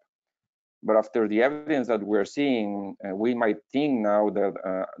stop. But after the evidence that we're seeing, we might think now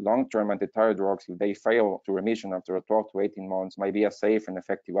that long-term anti-thyroid drugs, if they fail to remission after 12 to 18 months, might be a safe and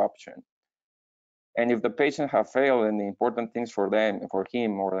effective option. And if the patient have failed, and the important things for them, for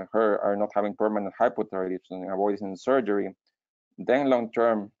him or her, are not having permanent hypothyroidism and avoiding surgery, then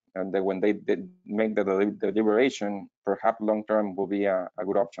long-term, and then when they make the deliberation, perhaps long-term will be a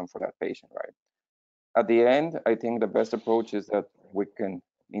good option for that patient, right? At the end, I think the best approach is that we can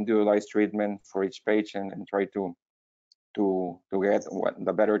individualize treatment for each patient and try to get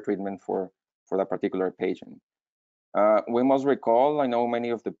the better treatment for that particular patient. We must recall, I know many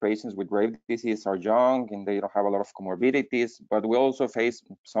of the patients with Graves' disease are young and they don't have a lot of comorbidities, but we also face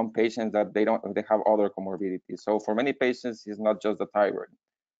some patients that they have other comorbidities. So for many patients, it's not just the thyroid.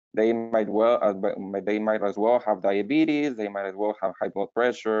 They might as well have diabetes, they might as well have high blood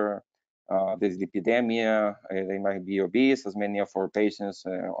pressure, dyslipidemia, they might be obese, as many of our patients,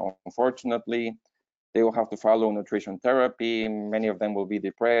 unfortunately. They will have to follow nutrition therapy. Many of them will be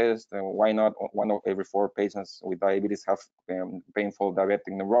depressed. Why not 1 of every 4 patients with diabetes have painful diabetic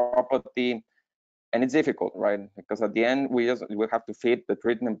neuropathy? And it's difficult, right? Because at the end, we have to fit the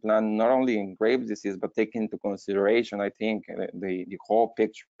treatment plan not only in Graves' disease, but take into consideration, I think, the whole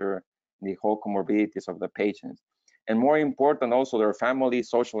picture, the whole comorbidities of the patients. And more important, also their family,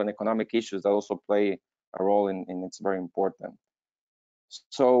 social, and economic issues that also play a role in it's very important.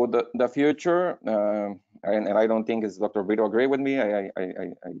 So the future, and I don't think is Dr. Brito agree with me. I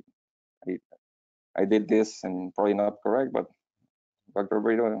did this and probably not correct, but Dr.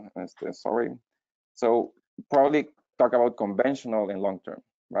 Brito, sorry. So probably talk about conventional and long term,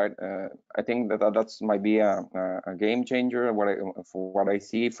 right? I think that's might be a game changer. For what I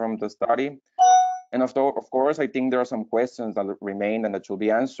see from the study. And of course, I think there are some questions that remain and that should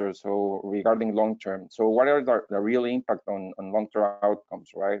be answered. So regarding long-term, so what are the real impact on long-term outcomes,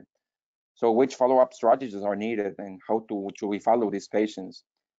 right? So which follow-up strategies are needed, and how should we follow these patients?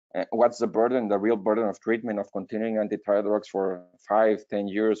 What's the burden, the real burden of treatment of continuing anti-thyroid drugs for 5, 10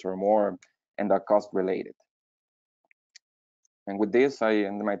 years or more, and the cost related? And with this, I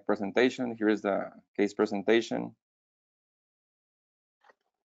end my presentation. Here is the case presentation.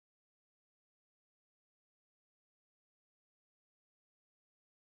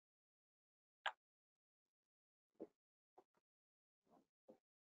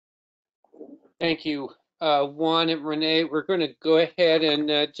 Thank you, Juan and Rene. We're going to go ahead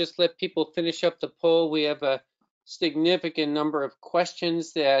and just let people finish up the poll. We have a significant number of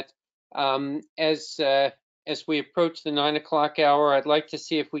questions that, as we approach the 9 o'clock hour, I'd like to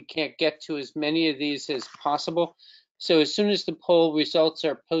see if we can't get to as many of these as possible. So as soon as the poll results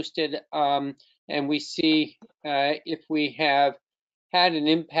are posted and we see if we have had an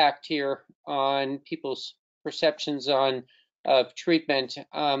impact here on people's perceptions of treatment,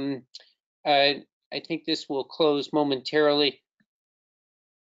 I think this will close momentarily.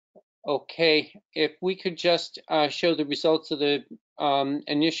 Okay, if we could just show the results of the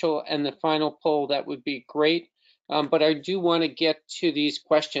initial and the final poll, that would be great. But I do want to get to these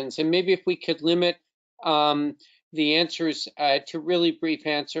questions, and maybe if we could limit the answers to really brief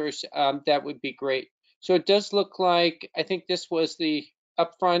answers, that would be great. So it does look like, I think this was the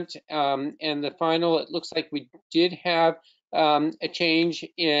upfront and the final. It looks like we did have a change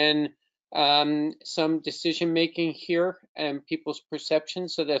in some decision making here and people's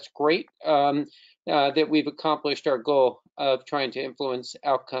perceptions. So that's great that we've accomplished our goal of trying to influence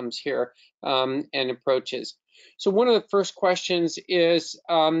outcomes here and approaches. So one of the first questions is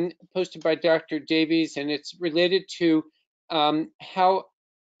posted by Dr. Davies, and it's related to how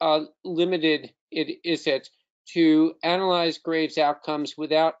limited is it to analyze Graves' outcomes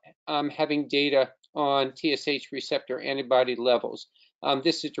without having data on TSH receptor antibody levels.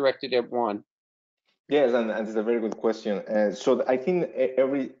 This is directed at Juan. Yes, and it's a very good question. So I think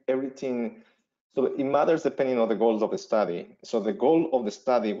everything So it matters depending on the goals of the study. So the goal of the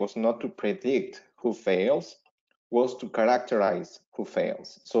study was not to predict who fails, was to characterize who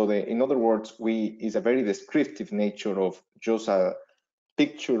fails. So in other words, is a very descriptive nature of just a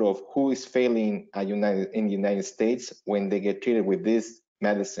picture of who is failing in the United States when they get treated with this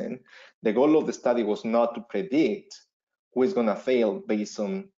medicine. The goal of the study was not to predict who is going to fail based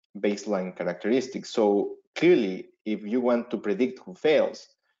on baseline characteristics. So clearly, if you want to predict who fails,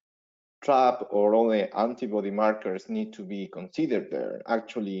 TRAP or all the antibody markers need to be considered there.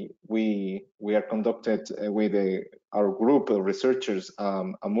 Actually, we are conducted with our group of researchers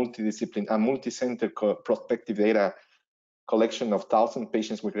a multi-center prospective data collection of 1,000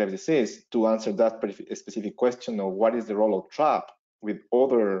 patients with Graves' disease to answer that specific question of what is the role of TRAP with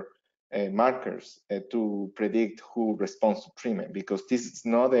other markers to predict who responds to treatment, because this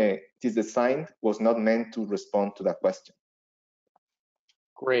design was not meant to respond to that question.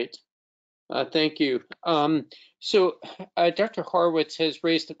 Great. Thank you. So Dr. Horowitz has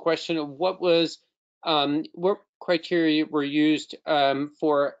raised the question of what criteria were used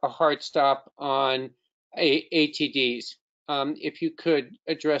for a hard stop on ATDs. If you could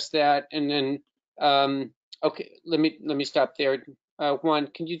address that, and then okay, let me stop there. Juan,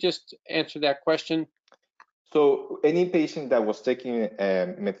 can you just answer that question? So any patient that was taking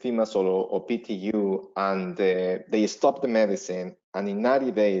methimazole or PTU and they stopped the medicine, and in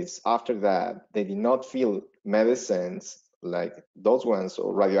 90 days after that, they did not feel medicines like those ones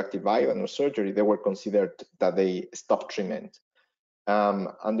or radioactive iodine or surgery, they were considered that they stopped treatment.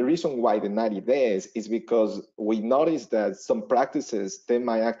 And the reason why the 90 days is because we noticed that some practices, they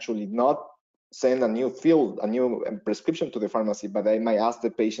might actually not send a new prescription to the pharmacy, but they might ask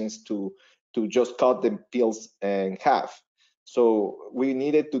the patients to just cut the pills in half. So we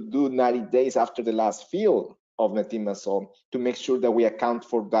needed to do 90 days after the last fill of methimazole to make sure that we account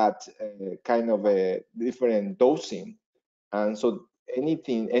for that kind of a different dosing. And so any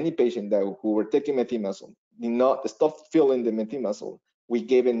patient who were taking methimazole did not stop filling the methimazole, we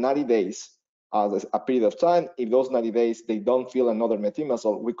gave it 90 days as a period of time. If those 90 days they don't feel another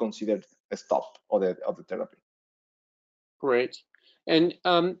methimazole, we considered a stop of the therapy. Great. And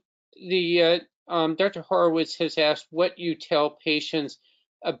Dr. Horowitz has asked what you tell patients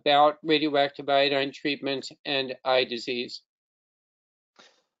about radioactive iodine treatment and eye disease.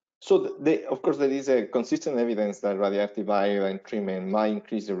 So of course, there is a consistent evidence that radioactive iodine treatment might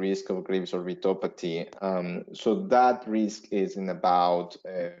increase the risk of Graves' orbitopathy. So that risk is in about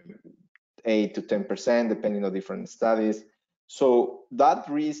 8 to 10%, depending on different studies. So that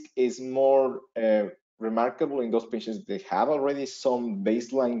risk is more remarkable in those patients that have already some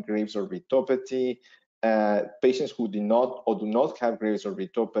baseline Graves' orbitopathy. Patients who do not have Graves'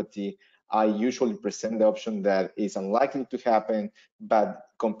 orbitopathy, I usually present the option that is unlikely to happen, but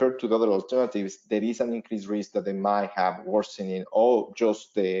compared to the other alternatives, there is an increased risk that they might have worsening or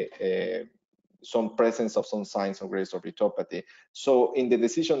just some presence of some signs of Graves' orbitopathy. So in the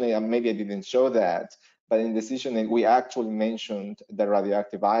decision aid, and maybe I didn't show that, but in the decision aid, we actually mentioned that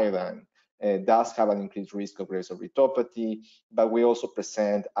radioactive iodine does have an increased risk of Graves' orbitopathy, but we also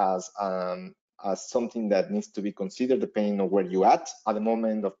present as something that needs to be considered depending on where you're at the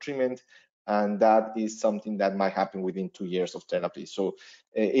moment of treatment, and that is something that might happen within 2 years of therapy. So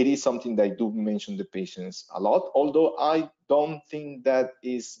it is something that I do mention the patients a lot, although I don't think that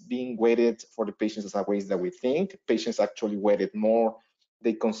is being weighted for the patients as a way that we think. Patients actually weight it more.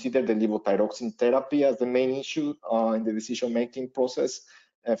 They consider the levothyroxine therapy as the main issue in the decision-making process.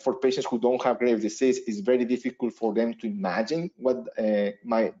 For patients who don't have Graves' disease, it's very difficult for them to imagine what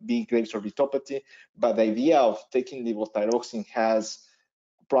might be Graves' orbitopathy, but the idea of taking levothyroxine has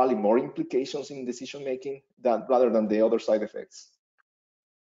probably more implications in decision-making rather than the other side effects.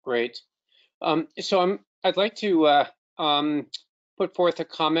 Great. So I'd like to put forth a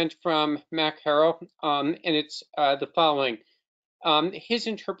comment from Mac Harrell, and it's the following. His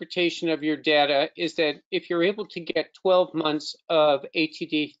interpretation of your data is that if you're able to get 12 months of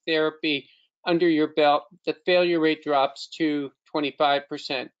ATD therapy under your belt, the failure rate drops to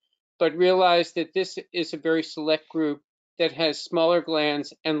 25%. But realize that this is a very select group that has smaller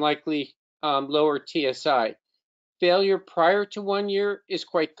glands and likely lower TSI. Failure prior to 1 year is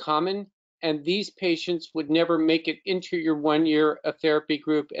quite common, and these patients would never make it into your 1 year of therapy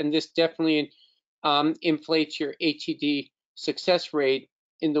group, and this definitely inflates your ATD success rate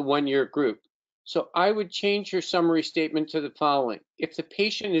in the 1 year group. So I would change your summary statement to the following. If the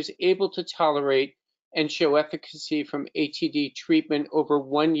patient is able to tolerate and show efficacy from ATD treatment over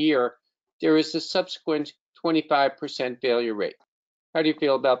 1 year, there is a subsequent 25% failure rate. How do you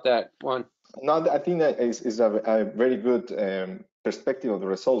feel about that, Juan? No, I think that is a very good perspective of the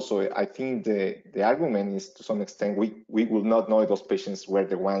results. So I think the argument is, to some extent, we will not know if those patients were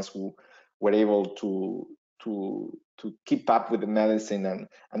the ones who were able to keep up with the medicine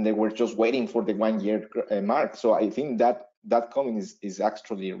and they were just waiting for the 1 year mark. So I think that comment is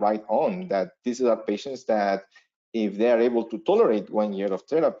actually right on, that these are patients that if they are able to tolerate 1 year of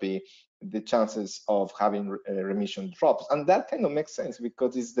therapy, the chances of having remission drops. And that kind of makes sense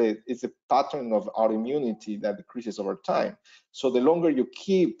because it's a pattern of autoimmunity that decreases over time. So the longer you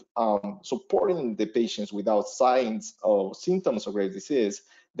keep supporting the patients without signs or symptoms of Graves' disease,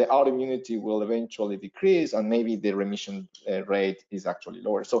 the autoimmunity will eventually decrease and maybe the remission rate is actually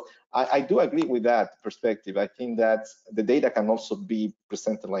lower. So I do agree with that perspective. I think that the data can also be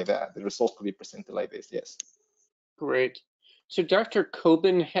presented like that. The results could be presented like this, yes. Great. So Dr.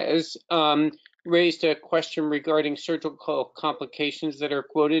 Coben has raised a question regarding surgical complications that are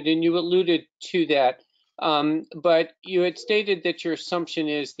quoted, and you alluded to that. But you had stated that your assumption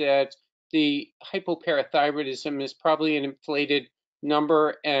is that the hypoparathyroidism is probably an inflated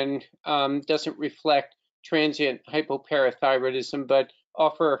number and doesn't reflect transient hypoparathyroidism, but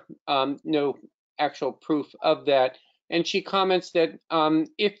offer no actual proof of that. And she comments that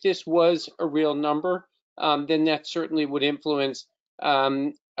if this was a real number, then that certainly would influence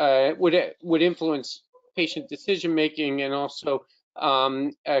would influence patient decision making and also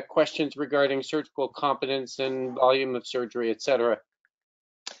questions regarding surgical competence and volume of surgery, et cetera.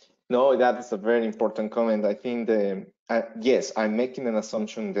 No, that is a very important comment. I think yes, I'm making an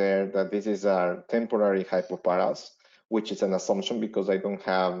assumption there that this is a temporary hypoparas, which is an assumption because I don't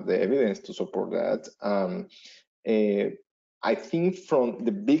have the evidence to support that. I think from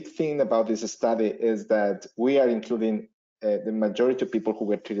the big thing about this study is that we are including the majority of people who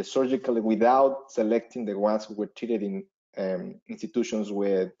were treated surgically without selecting the ones who were treated in institutions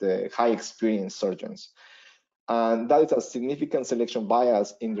with high experienced surgeons. And that is a significant selection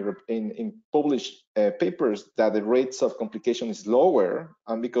bias in published papers, that the rates of complication is lower,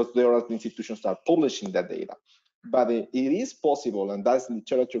 and because there are institutions that are publishing that data. But it is possible, and that's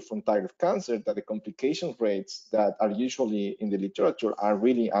literature from thyroid cancer, that the complication rates that are usually in the literature are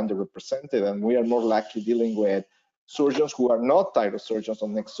really underrepresented, and we are more likely dealing with surgeons who are not thyroid surgeons or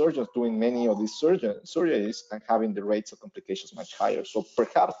neck surgeons doing many of these surgeries and having the rates of complications much higher. So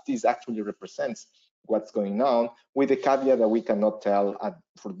perhaps this actually represents what's going on, with the caveat that we cannot tell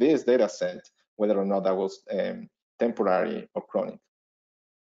for this data set whether or not that was temporary or chronic.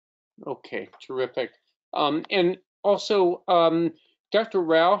 Okay, terrific. And also, Dr.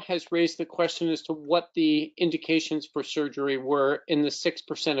 Rao has raised the question as to what the indications for surgery were in the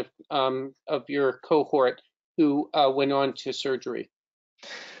 6% of your cohort who went on to surgery.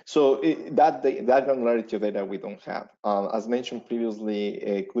 So that granularity of data we don't have. As mentioned previously,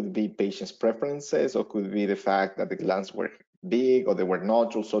 it could be patients' preferences, or could be the fact that the glands were big or they were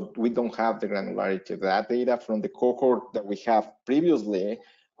nodules. So we don't have the granularity of that data from the cohort that we have previously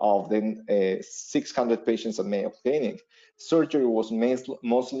of the 600 patients at Mayo Clinic. Surgery was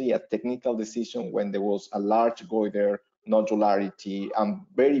mostly a technical decision when there was a large goiter nodularity, and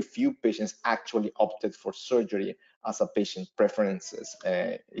very few patients actually opted for surgery as a patient preferences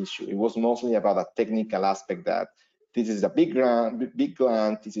issue. It was mostly about a technical aspect, that this is a big gland,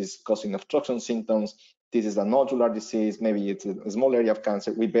 this is causing obstruction symptoms, this is a nodular disease, maybe it's a small area of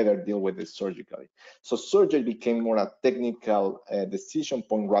cancer, we better deal with this surgically. So surgery became more a technical decision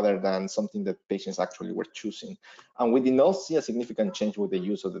point rather than something that patients actually were choosing. And we did not see a significant change with the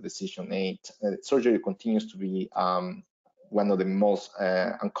use of the decision aid. Surgery continues to be one of the most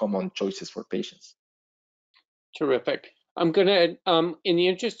uncommon choices for patients. Terrific. I'm going to, in the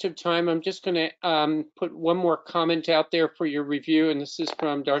interest of time, I'm just going to put one more comment out there for your review, and this is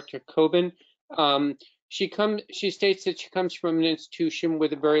from Dr. Coben. She states that she comes from an institution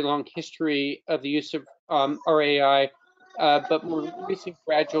with a very long history of the use of RAI, but more recent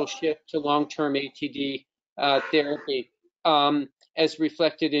gradual shift to long-term ATD therapy, as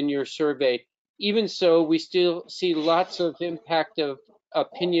reflected in your survey. Even so, we still see lots of impact of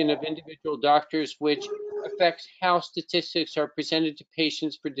opinion of individual doctors, which affects how statistics are presented to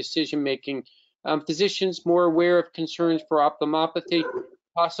patients for decision making. Physicians more aware of concerns for ophthalmopathy,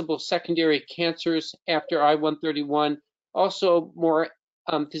 possible secondary cancers after I-131, also more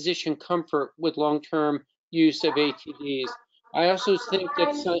physician comfort with long-term use of ATDs. I also think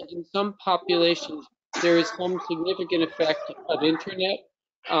that in some populations, there is some significant effect of internet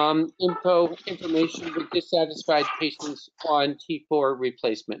information with dissatisfied patients on T4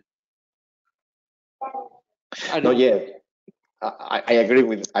 replacement. No, yeah. I agree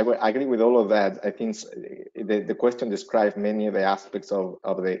with all of that. I think the question describes many of the aspects of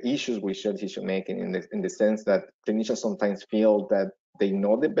the issues with shared decision making in the sense that clinicians sometimes feel that they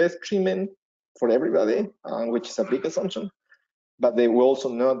know the best treatment for everybody, which is a big assumption. But they will also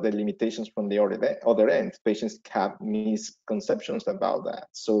know the limitations from the other end. Patients have misconceptions about that.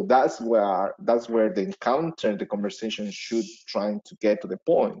 So that's where the conversation should try to get to the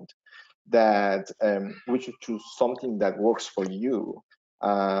point that we should choose something that works for you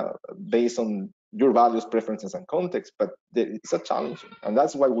based on your values, preferences, and context. But it's a challenge, and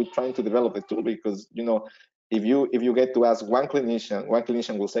that's why we're trying to develop the tool, because if you get to ask one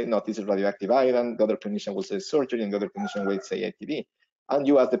clinician will say, no, this is radioactive iodine, the other clinician will say surgery, and the other clinician will say ITV. And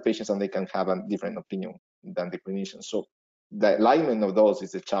you ask the patients, and they can have a different opinion than the clinician. So the alignment of those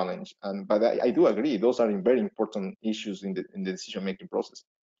is a challenge. But I do agree, those are very important issues in the decision-making process.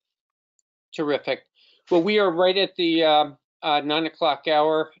 Terrific. Well, we are right at the 9 o'clock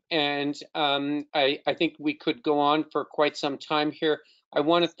hour, and I think we could go on for quite some time here. I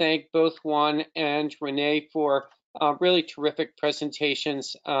want to thank both Juan and Rene for really terrific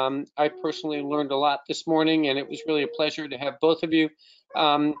presentations. I personally learned a lot this morning, and it was really a pleasure to have both of you.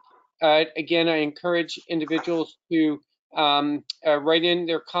 Again, I encourage individuals to write in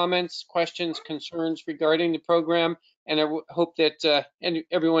their comments, questions, concerns regarding the program, and I hope that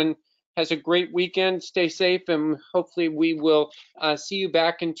everyone has a great weekend. Stay safe, and hopefully we will see you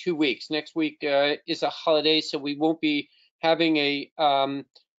back in 2 weeks. Next week is a holiday, so we won't be having a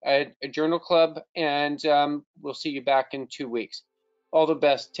journal club, and we'll see you back in 2 weeks. All the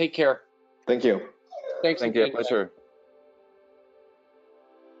best. Take care. Thank you. Thanks Thank you. again. Pleasure.